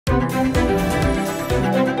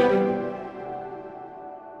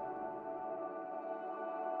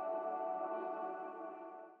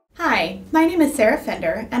My name is Sarah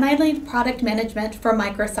Fender, and I lead product management for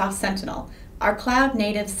Microsoft Sentinel, our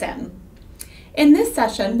cloud-native SIEM. In this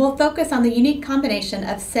session, we'll focus on the unique combination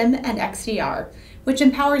of SIEM and XDR, which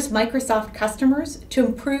empowers Microsoft customers to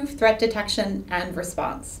improve threat detection and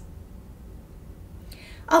response.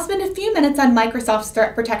 I'll spend a few minutes on Microsoft's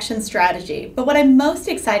threat protection strategy, but what I'm most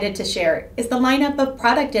excited to share is the lineup of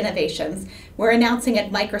product innovations we're announcing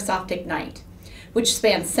at Microsoft Ignite, which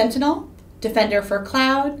spans Sentinel, Defender for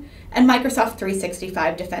Cloud, and Microsoft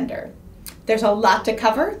 365 Defender. There's a lot to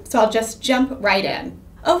cover, so I'll just jump right in.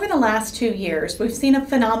 Over the last 2 years, we've seen a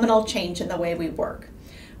phenomenal change in the way we work.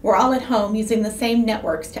 We're all at home using the same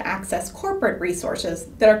networks to access corporate resources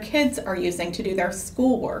that our kids are using to do their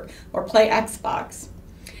schoolwork or play Xbox.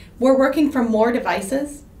 We're working from more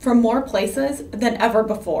devices, from more places than ever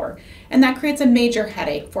before, and that creates a major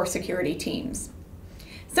headache for security teams.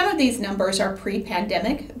 Some of these numbers are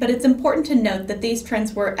pre-pandemic, but it's important to note that these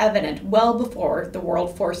trends were evident well before the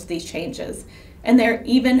world forced these changes, and they're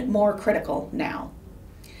even more critical now.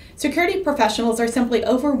 Security professionals are simply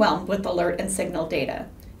overwhelmed with alert and signal data.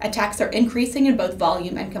 Attacks are increasing in both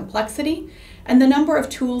volume and complexity, and the number of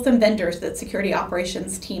tools and vendors that security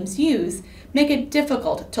operations teams use make it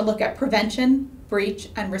difficult to look at prevention, breach,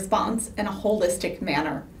 and response in a holistic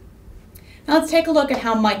manner. Now let's take a look at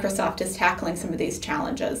how Microsoft is tackling some of these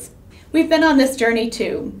challenges. We've been on this journey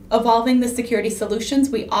too, evolving the security solutions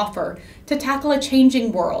we offer to tackle a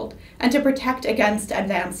changing world and to protect against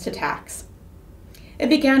advanced attacks. It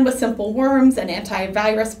began with simple worms and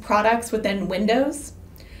antivirus products within Windows.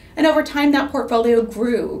 And over time, that portfolio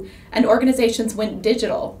grew and organizations went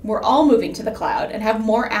digital. We're all moving to the cloud and have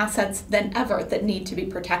more assets than ever that need to be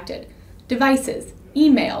protected. Devices,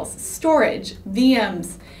 emails, storage,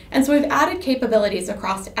 VMs, and so we've added capabilities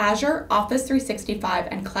across Azure, Office 365,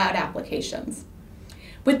 and cloud applications.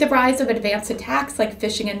 With the rise of advanced attacks like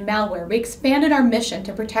phishing and malware, we expanded our mission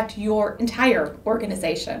to protect your entire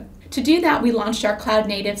organization. To do that, we launched our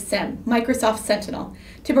cloud-native SIEM, Microsoft Sentinel,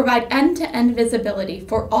 to provide end-to-end visibility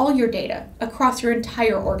for all your data across your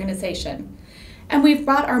entire organization. And we've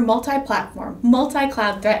brought our multi-platform,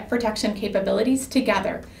 multi-cloud threat protection capabilities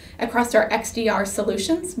together across our XDR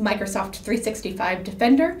solutions, Microsoft 365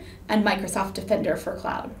 Defender and Microsoft Defender for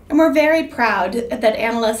Cloud. And we're very proud that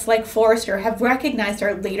analysts like Forrester have recognized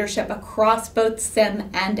our leadership across both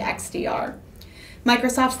SIEM and XDR.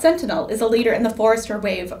 Microsoft Sentinel is a leader in the Forrester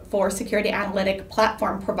Wave for security analytic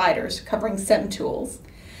platform providers covering SIEM tools.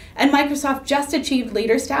 And Microsoft just achieved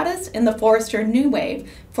leader status in the Forrester New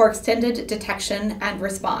Wave for extended detection and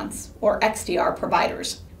response, or XDR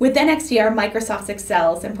providers. Within XDR, Microsoft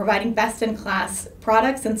excels in providing best-in-class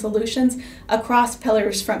products and solutions across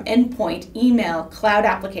pillars from endpoint, email, cloud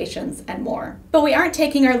applications, and more. But we aren't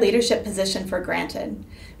taking our leadership position for granted.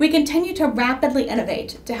 We continue to rapidly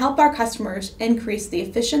innovate to help our customers increase the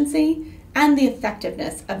efficiency and the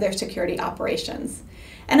effectiveness of their security operations.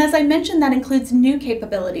 And as I mentioned, that includes new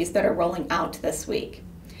capabilities that are rolling out this week.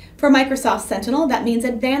 For Microsoft Sentinel, that means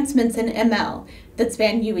advancements in ML that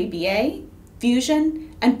span UEBA,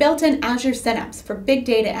 Fusion, and built-in Azure Synapse for big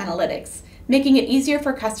data analytics, making it easier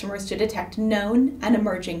for customers to detect known and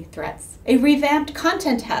emerging threats. A revamped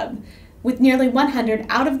Content Hub with nearly 100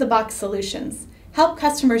 out-of-the-box solutions help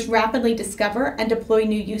customers rapidly discover and deploy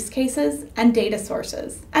new use cases and data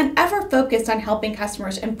sources. And ever focused on helping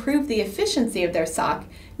customers improve the efficiency of their SOC,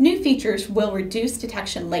 new features will reduce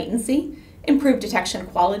detection latency, improve detection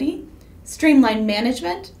quality, streamline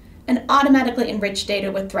management, and automatically enrich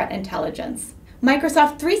data with threat intelligence.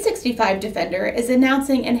 Microsoft 365 Defender is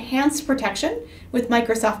announcing enhanced protection with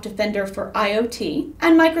Microsoft Defender for IoT,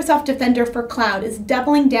 and Microsoft Defender for Cloud is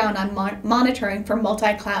doubling down on monitoring for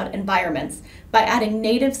multi-cloud environments by adding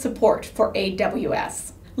native support for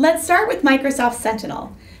AWS. Let's start with Microsoft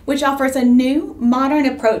Sentinel, which offers a new, modern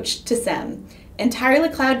approach to SIEM, entirely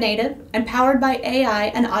cloud-native and powered by AI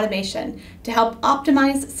and automation to help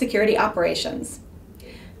optimize security operations.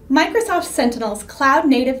 Microsoft Sentinel's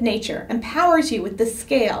cloud-native nature empowers you with the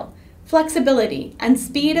scale, flexibility, and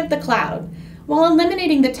speed of the cloud while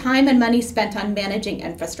eliminating the time and money spent on managing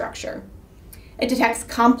infrastructure. It detects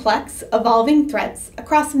complex, evolving threats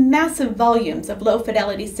across massive volumes of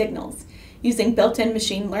low-fidelity signals using built-in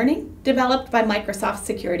machine learning developed by Microsoft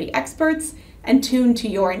security experts and tuned to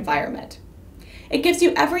your environment. It gives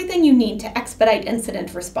you everything you need to expedite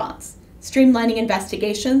incident response, streamlining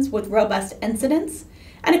investigations with robust incidents,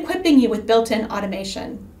 and equipping you with built-in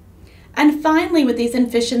automation. And finally, with these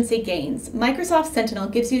efficiency gains, Microsoft Sentinel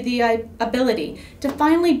gives you the ability to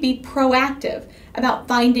finally be proactive about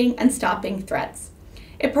finding and stopping threats.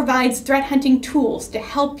 It provides threat hunting tools to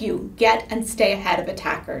help you get and stay ahead of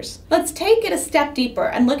attackers. Let's take it a step deeper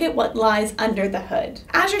and look at what lies under the hood.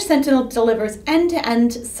 Azure Sentinel delivers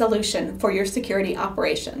end-to-end solution for your security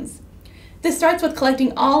operations. This starts with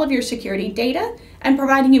collecting all of your security data and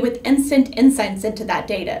providing you with instant insights into that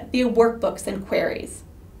data via workbooks and queries.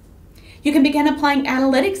 You can begin applying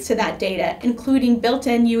analytics to that data, including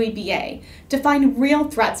built-in UEBA, to find real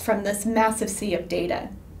threats from this massive sea of data.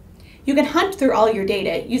 You can hunt through all your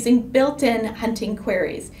data using built-in hunting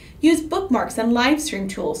queries, use bookmarks and live stream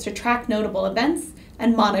tools to track notable events,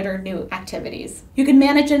 and monitor new activities. You can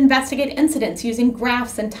manage and investigate incidents using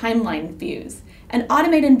graphs and timeline views, and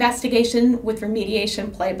automate investigation with remediation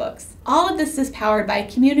playbooks. All of this is powered by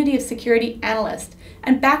a community of security analysts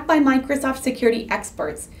and backed by Microsoft security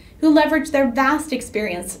experts who leverage their vast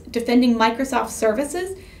experience defending Microsoft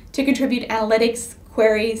services to contribute analytics,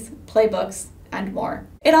 queries, playbooks, and more.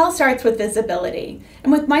 It all starts with visibility.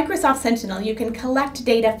 And with Microsoft Sentinel, you can collect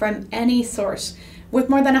data from any source with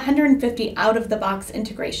more than 150 out-of-the-box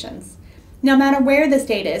integrations. No matter where this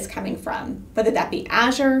data is coming from, whether that be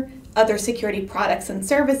Azure, other security products and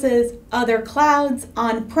services, other clouds,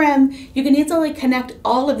 on-prem, you can easily connect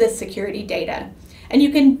all of this security data. And you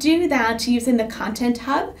can do that using the Content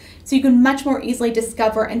Hub, so you can much more easily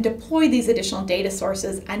discover and deploy these additional data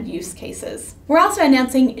sources and use cases. We're also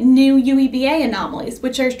announcing new UEBA anomalies,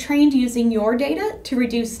 which are trained using your data to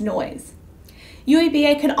reduce noise.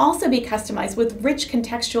 UEBA can also be customized with rich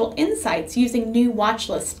contextual insights using new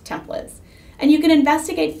watchlist templates. And you can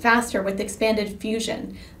investigate faster with expanded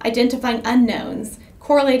fusion, identifying unknowns,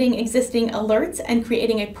 correlating existing alerts, and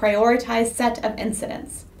creating a prioritized set of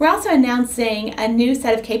incidents. We're also announcing a new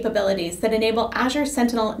set of capabilities that enable Azure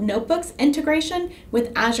Sentinel Notebooks integration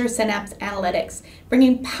with Azure Synapse Analytics,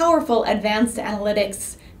 bringing powerful advanced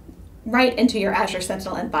analytics right into your Azure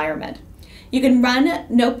Sentinel environment. You can run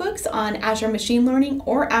notebooks on Azure Machine Learning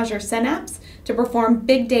or Azure Synapse to perform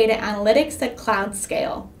big data analytics at cloud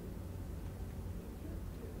scale.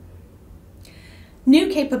 New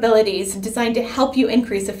capabilities designed to help you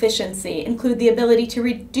increase efficiency include the ability to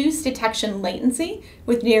reduce detection latency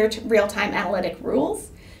with near real-time analytic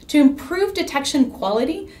rules, to improve detection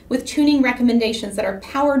quality with tuning recommendations that are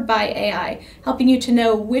powered by AI, helping you to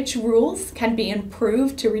know which rules can be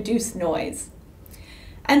improved to reduce noise,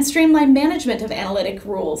 and streamline management of analytic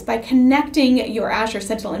rules by connecting your Azure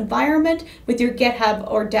Sentinel environment with your GitHub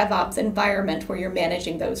or DevOps environment where you're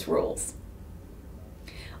managing those rules.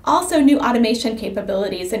 Also, new automation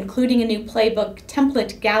capabilities, including a new playbook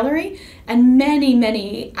template gallery and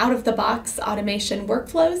many out-of-the-box automation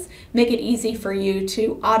workflows, make it easy for you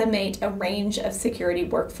to automate a range of security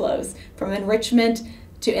workflows, from enrichment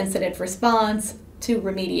to incident response to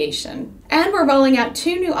remediation. And we're rolling out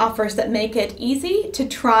 2 new offers that make it easy to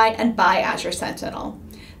try and buy Azure Sentinel.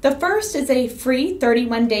 The first is a free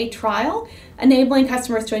 31-day trial, enabling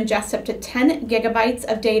customers to ingest up to 10 gigabytes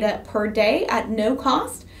of data per day at no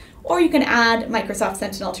cost. Or you can add Microsoft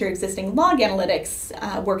Sentinel to your existing log analytics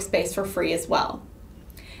workspace for free as well.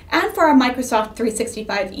 And for our Microsoft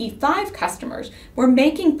 365 E5 customers, we're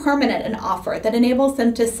making permanent an offer that enables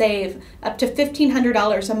them to save up to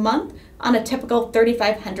 $1,500 a month on a typical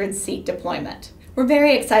 3,500 seat deployment. We're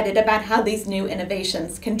very excited about how these new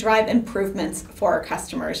innovations can drive improvements for our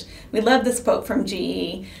customers. We love this quote from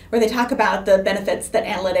GE, where they talk about the benefits that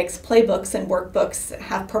analytics, playbooks, and workbooks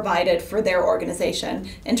have provided for their organization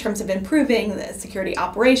in terms of improving the security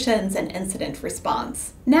operations and incident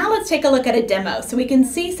response. Now let's take a look at a demo so we can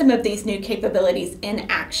see some of these new capabilities in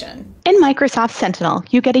action. In Microsoft Sentinel,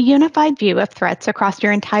 you get a unified view of threats across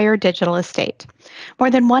your entire digital estate.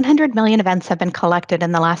 More than 100 million events have been collected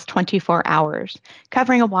in the last 24 hours,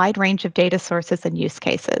 covering a wide range of data sources and use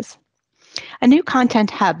cases. A new Content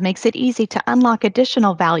Hub makes it easy to unlock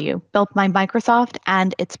additional value built by Microsoft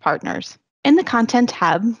and its partners. In the Content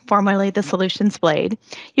Hub, formerly the Solutions Blade,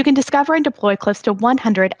 you can discover and deploy close to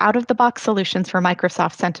 100 out-of-the-box solutions for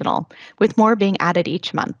Microsoft Sentinel, with more being added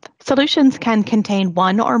each month. Solutions can contain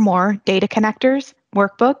 1 or more data connectors,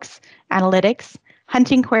 workbooks, analytics,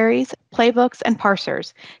 hunting queries, playbooks, and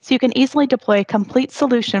parsers, so you can easily deploy a complete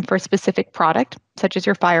solution for a specific product, such as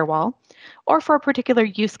your firewall, or for a particular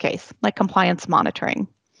use case, like compliance monitoring.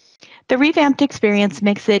 The revamped experience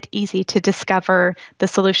makes it easy to discover the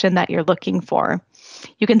solution that you're looking for.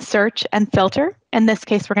 You can search and filter. In this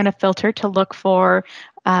case, we're going to filter to look for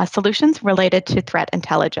solutions related to threat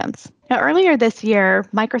intelligence. Now, earlier this year,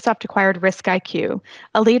 Microsoft acquired RiskIQ,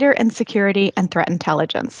 a leader in security and threat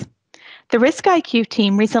intelligence. The Risk IQ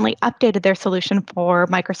team recently updated their solution for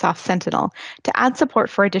Microsoft Sentinel to add support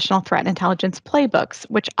for additional threat intelligence playbooks,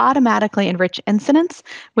 which automatically enrich incidents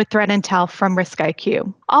with threat intel from Risk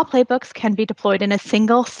IQ. All playbooks can be deployed in a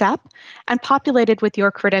single step and populated with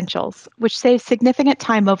your credentials, which saves significant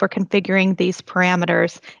time over configuring these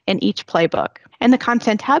parameters in each playbook. In the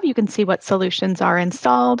Content Hub, you can see what solutions are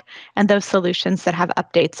installed and those solutions that have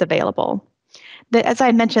updates available. As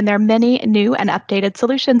I mentioned, there are many new and updated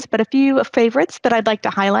solutions, but a few favorites that I'd like to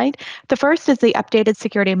highlight. The first is the updated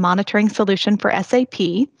security monitoring solution for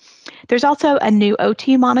SAP. There's also a new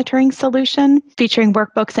OT monitoring solution featuring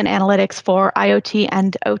workbooks and analytics for IoT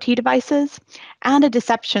and OT devices, and a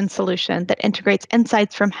deception solution that integrates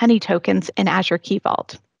insights from Honey tokens in Azure Key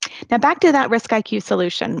Vault. Now back to that Risk IQ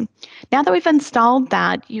solution. Now that we've installed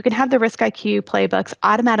that, you can have the Risk IQ playbooks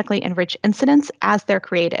automatically enrich incidents as they're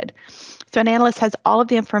created. So an analyst has all of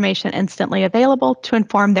the information instantly available to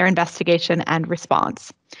inform their investigation and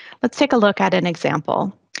response. Let's take a look at an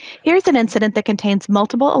example. Here's an incident that contains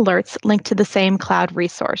multiple alerts linked to the same cloud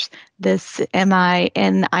resource, this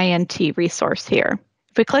MININT resource here.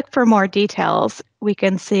 If we click for more details, we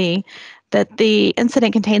can see that the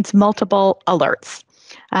incident contains multiple alerts.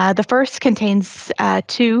 The first contains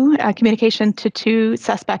communication to two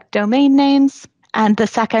suspect domain names, and the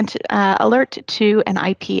second alert to an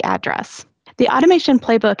IP address. The automation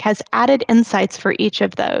playbook has added insights for each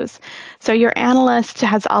of those. So your analyst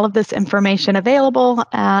has all of this information available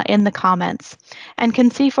in the comments and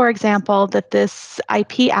can see, for example, that this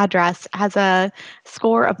IP address has a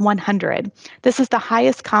score of 100. This is the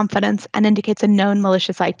highest confidence and indicates a known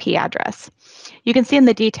malicious IP address. You can see in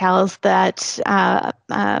the details that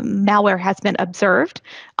malware has been observed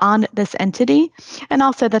on this entity, and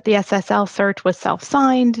also that the SSL cert was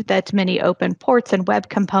self-signed, that many open ports and web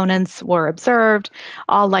components were observed,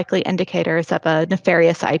 all likely indicators of a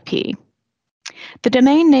nefarious IP. The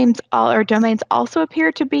domain names or domains also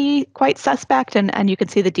appear to be quite suspect, and you can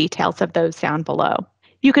see the details of those down below.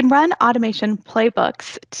 You can run automation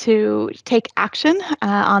playbooks to take action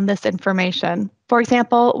on this information. For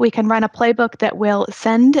example, we can run a playbook that will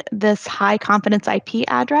send this high confidence IP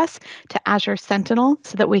address to Azure Sentinel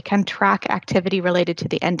so that we can track activity related to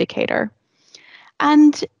the indicator.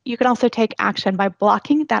 And you can also take action by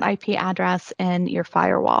blocking that IP address in your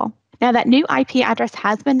firewall. Now that new IP address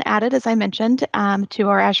has been added, as I mentioned, to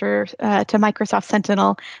our Azure, to Microsoft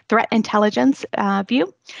Sentinel threat intelligence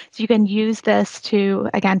view. So you can use this to,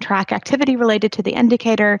 again, track activity related to the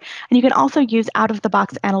indicator. And you can also use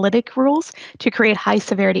out-of-the-box analytic rules to create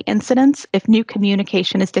high-severity incidents if new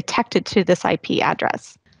communication is detected to this IP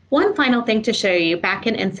address. One final thing to show you back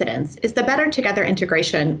in incidents is the Better Together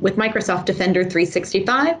integration with Microsoft Defender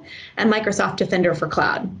 365 and Microsoft Defender for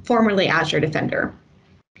Cloud, formerly Azure Defender.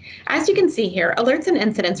 As you can see here, alerts and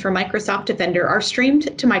incidents from Microsoft Defender are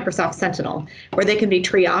streamed to Microsoft Sentinel, where they can be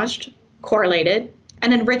triaged, correlated,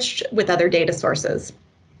 and enriched with other data sources.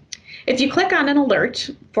 If you click on an alert,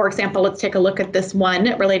 for example, let's take a look at this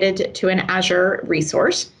one related to an Azure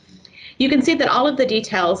resource, you can see that all of the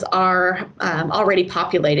details are already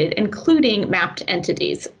populated, including mapped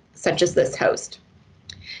entities, such as this host.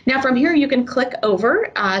 Now from here, you can click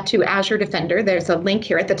over to Azure Defender. There's a link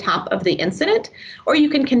here at the top of the incident, or you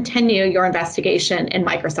can continue your investigation in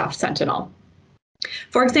Microsoft Sentinel.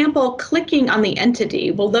 For example, clicking on the entity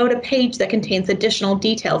will load a page that contains additional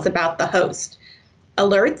details about the host,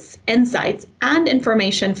 alerts, insights, and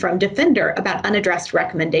information from Defender about unaddressed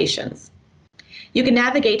recommendations. You can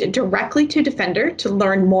navigate directly to Defender to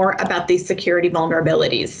learn more about these security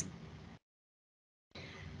vulnerabilities.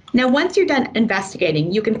 Now, once you're done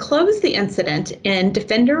investigating, you can close the incident in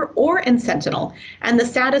Defender or in Sentinel, and the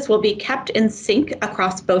status will be kept in sync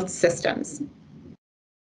across both systems.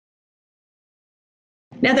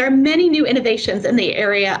 Now, there are many new innovations in the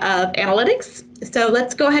area of analytics, so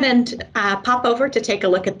let's go ahead and pop over to take a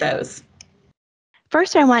look at those.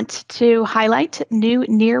 First, I want to highlight new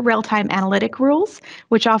near real-time analytic rules,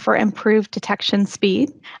 which offer improved detection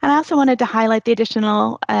speed. And I also wanted to highlight the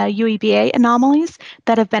additional UEBA anomalies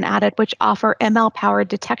that have been added, which offer ML-powered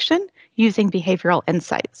detection using behavioral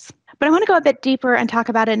insights. But I want to go a bit deeper and talk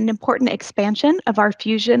about an important expansion of our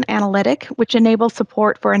Fusion Analytic, which enables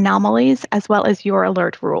support for anomalies as well as your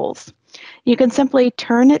alert rules. You can simply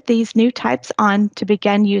turn these new types on to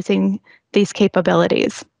begin using these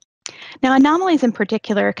capabilities. Now, anomalies in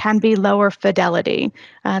particular can be lower fidelity.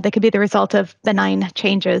 They could be the result of benign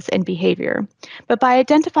changes in behavior. But by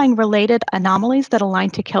identifying related anomalies that align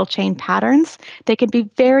to kill chain patterns, they can be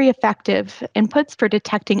very effective inputs for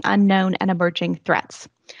detecting unknown and emerging threats.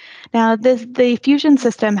 Now, the fusion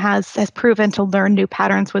system has proven to learn new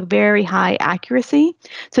patterns with very high accuracy.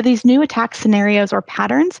 So these new attack scenarios or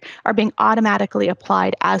patterns are being automatically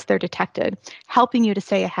applied as they're detected, helping you to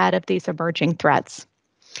stay ahead of these emerging threats.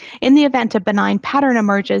 In the event a benign pattern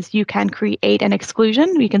emerges, you can create an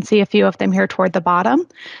exclusion. You can see a few of them here toward the bottom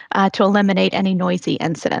to eliminate any noisy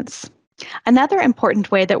incidents. Another important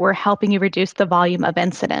way that we're helping you reduce the volume of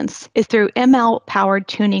incidents is through ML-powered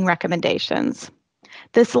tuning recommendations.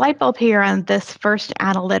 This light bulb here on this first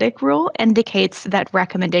analytic rule indicates that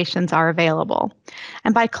recommendations are available.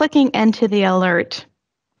 And by clicking into the alert,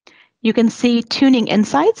 you can see tuning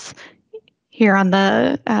insights here on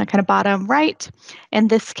the kind of bottom right. In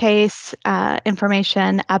this case,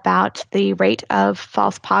 information about the rate of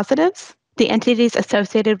false positives, the entities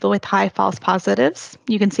associated with high false positives.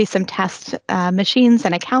 You can see some test machines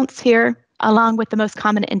and accounts here, along with the most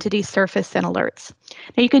common entities surfaced in alerts.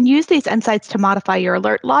 Now, you can use these insights to modify your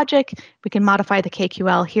alert logic. We can modify the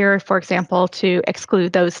KQL here, for example, to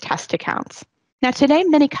exclude those test accounts. Now, today,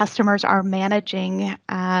 many customers are managing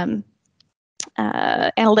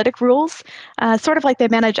analytic rules, sort of like they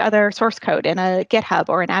manage other source code in a GitHub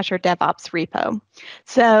or an Azure DevOps repo.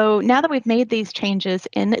 So now that we've made these changes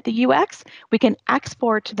in the UX, we can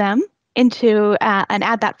export them into and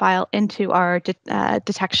add that file into our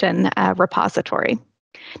detection repository.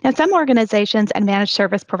 Now, some organizations and managed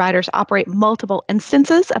service providers operate multiple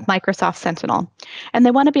instances of Microsoft Sentinel, and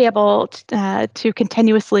they want to be able to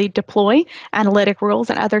continuously deploy analytic rules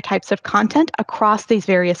and other types of content across these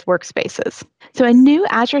various workspaces. So a new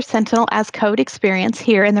Azure Sentinel as code experience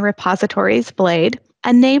here in the repositories blade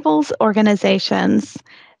enables organizations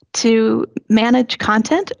to manage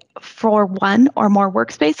content for one or more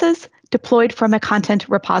workspaces deployed from a content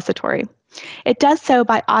repository. It does so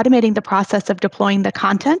by automating the process of deploying the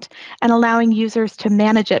content and allowing users to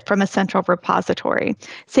manage it from a central repository,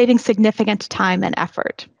 saving significant time and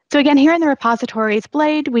effort. So again, here in the repositories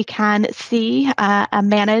blade, we can see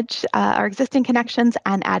manage our existing connections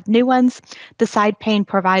and add new ones. The side pane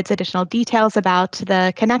provides additional details about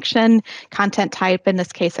the connection, content type, in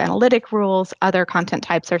this case, analytic rules, other content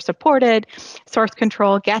types are supported, source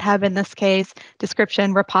control, GitHub in this case,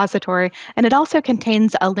 description, repository, and it also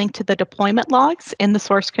contains a link to the deployment logs in the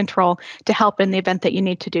source control to help in the event that you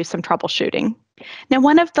need to do some troubleshooting. Now,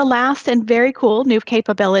 one of the last and very cool new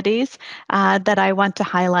capabilities that I want to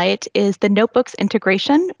highlight is the Notebooks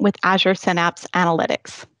integration with Azure Synapse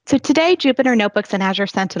Analytics. So today, Jupyter Notebooks and Azure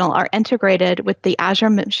Sentinel are integrated with Azure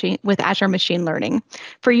Machine Learning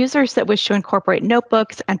for users that wish to incorporate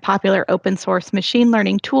notebooks and popular open source machine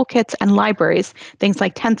learning toolkits and libraries, things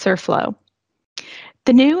like TensorFlow.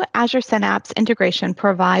 The new Azure Synapse integration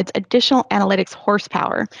provides additional analytics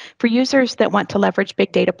horsepower for users that want to leverage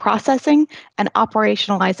big data processing and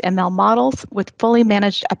operationalize ML models with fully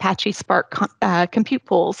managed Apache Spark compute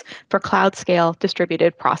pools for cloud-scale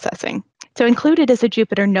distributed processing. So included is a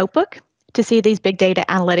Jupyter Notebook to see these big data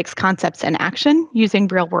analytics concepts in action using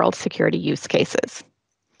real-world security use cases.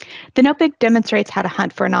 The notebook demonstrates how to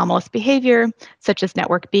hunt for anomalous behavior, such as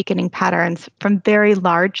network beaconing patterns, from very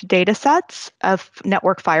large data sets of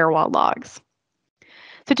network firewall logs.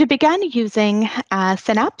 So to begin using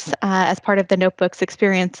Synapse as part of the notebook's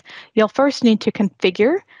experience, you'll first need to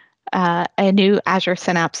configure a new Azure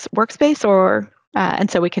Synapse workspace, and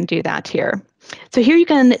so we can do that here. So here you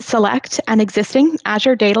can select an existing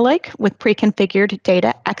Azure data lake with pre-configured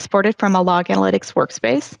data exported from a log analytics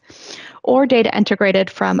workspace, or data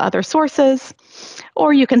integrated from other sources,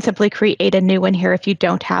 or you can simply create a new one here if you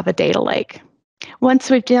don't have a data lake.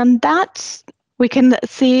 Once we've done that, we can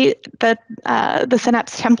see the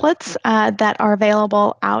Synapse templates that are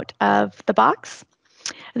available out of the box.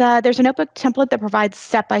 There's a notebook template that provides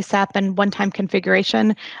step-by-step and one-time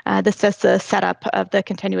configuration. This does the setup of the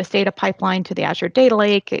continuous data pipeline to the Azure Data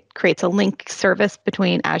Lake. It creates a link service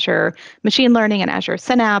between Azure Machine Learning and Azure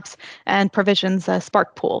Synapse and provisions a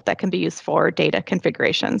Spark pool that can be used for data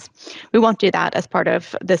configurations. We won't do that as part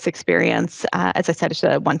of this experience. As I said, it's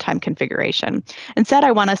a one-time configuration. Instead,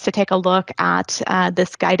 I want us to take a look at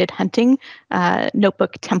this guided hunting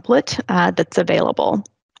notebook template that's available.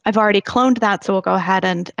 I've already cloned that, so we'll go ahead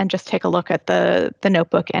and just take a look at the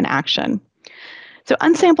notebook in action. So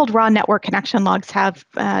unsampled raw network connection logs have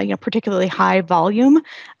particularly high volume,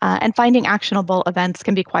 and finding actionable events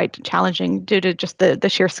can be quite challenging due to just the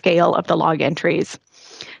sheer scale of the log entries.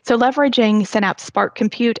 So leveraging Synapse Spark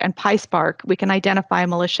Compute and PySpark, we can identify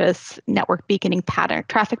malicious network beaconing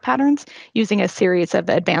traffic patterns using a series of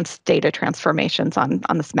advanced data transformations on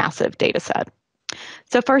this massive data set.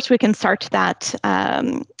 So first, we can start that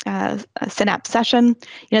Synapse session.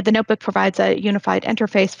 The notebook provides a unified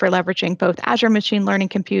interface for leveraging both Azure Machine Learning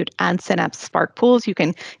Compute and Synapse Spark pools. You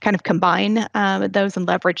can kind of combine those and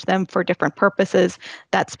leverage them for different purposes.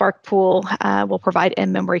 That Spark pool will provide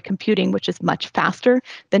in-memory computing, which is much faster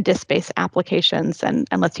than disk-based applications and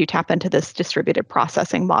lets you tap into this distributed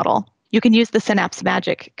processing model. You can use the Synapse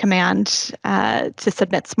Magic command to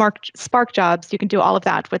submit Spark jobs. You can do all of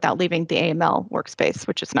that without leaving the AML workspace,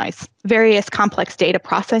 which is nice. Various complex data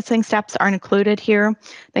processing steps are included here.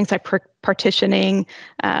 Things like partitioning,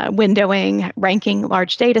 windowing, ranking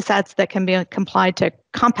large data sets that can be complied to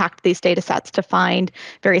compact these data sets to find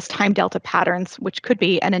various time delta patterns, which could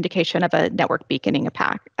be an indication of a network beaconing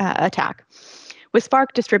attack. With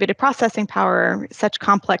Spark distributed processing power, such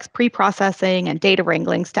complex pre-processing and data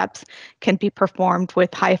wrangling steps can be performed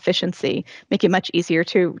with high efficiency, making it much easier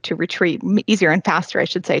to retrieve, easier and faster, I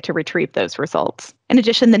should say, to retrieve those results. In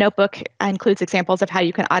addition, the notebook includes examples of how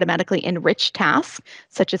you can automatically enrich tasks,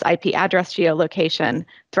 such as IP address geolocation,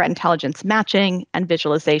 threat intelligence matching, and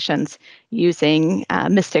visualizations using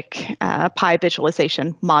Mystic Pi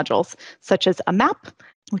visualization modules, such as a map,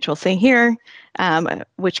 which we'll see here,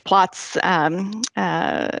 which plots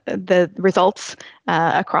the results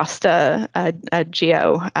across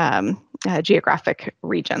geographic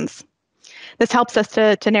regions. This helps us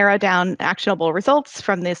to narrow down actionable results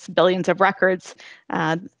from these billions of records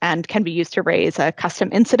and can be used to raise a custom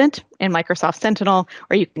incident in Microsoft Sentinel,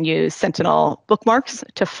 or you can use Sentinel bookmarks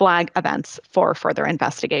to flag events for further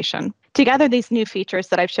investigation. Together, these new features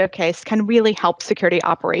that I've showcased can really help security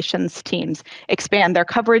operations teams expand their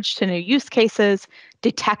coverage to new use cases,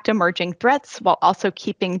 detect emerging threats while also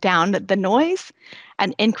keeping down the noise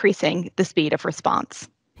and increasing the speed of response.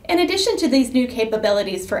 In addition to these new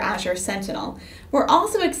capabilities for Azure Sentinel, we're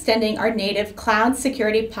also extending our native cloud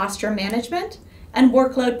security posture management and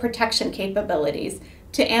workload protection capabilities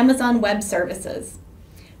to Amazon Web Services.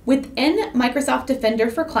 Within Microsoft Defender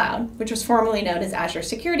for Cloud, which was formerly known as Azure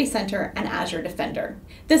Security Center and Azure Defender.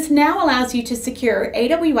 This now allows you to secure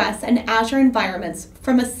AWS and Azure environments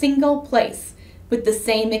from a single place with the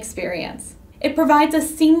same experience. It provides a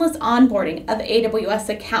seamless onboarding of AWS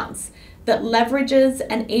accounts that leverages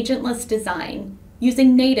an agentless design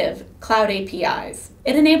using native cloud APIs.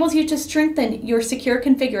 It enables you to strengthen your secure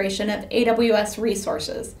configuration of AWS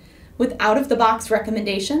resources with out-of-the-box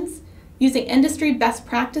recommendations using industry best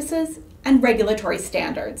practices and regulatory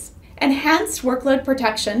standards. Enhanced workload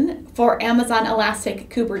protection for Amazon Elastic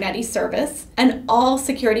Kubernetes Service and all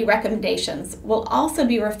security recommendations will also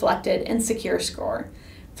be reflected in SecureScore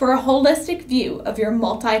for a holistic view of your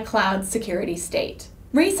multi-cloud security state.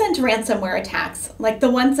 Recent ransomware attacks, like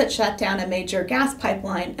the ones that shut down a major gas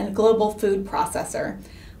pipeline and global food processor,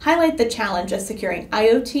 highlight the challenge of securing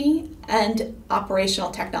IoT and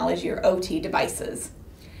operational technology, or OT, devices.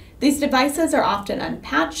 These devices are often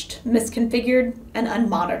unpatched, misconfigured, and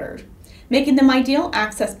unmonitored, making them ideal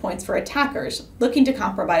access points for attackers looking to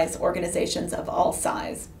compromise organizations of all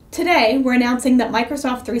size. Today, we're announcing that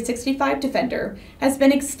Microsoft 365 Defender has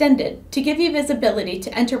been extended to give you visibility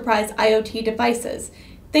to enterprise IoT devices,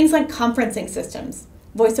 things like conferencing systems,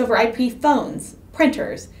 voice-over IP phones,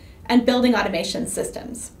 printers, and building automation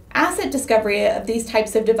systems. Asset discovery of these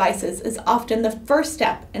types of devices is often the first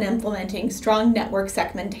step in implementing strong network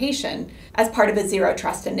segmentation as part of a Zero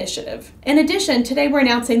Trust initiative. In addition, today we're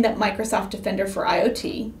announcing that Microsoft Defender for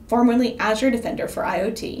IoT, formerly Azure Defender for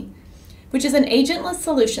IoT, which is an agentless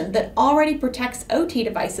solution that already protects OT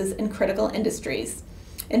devices in critical industries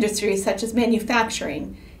such as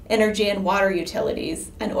manufacturing, energy and water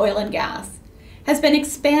utilities, and oil and gas, has been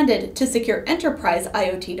expanded to secure enterprise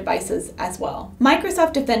IoT devices as well.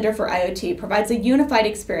 Microsoft Defender for IoT provides a unified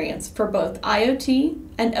experience for both IoT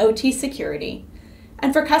and OT security.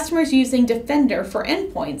 And for customers using Defender for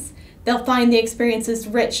endpoints, they'll find the experience is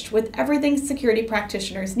rich with everything security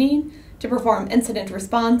practitioners need to perform incident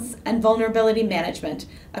response and vulnerability management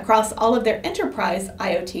across all of their enterprise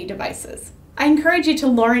IoT devices. I encourage you to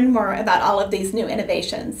learn more about all of these new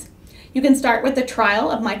innovations. You can start with the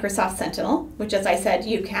trial of Microsoft Sentinel, which, as I said,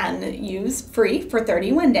 you can use free for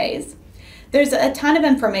 31 days. There's a ton of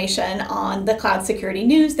information on the cloud security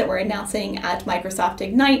news that we're announcing at Microsoft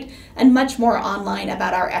Ignite and much more online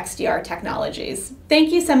about our XDR technologies.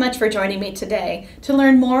 Thank you so much for joining me today to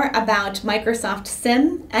learn more about Microsoft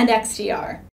SIEM and XDR.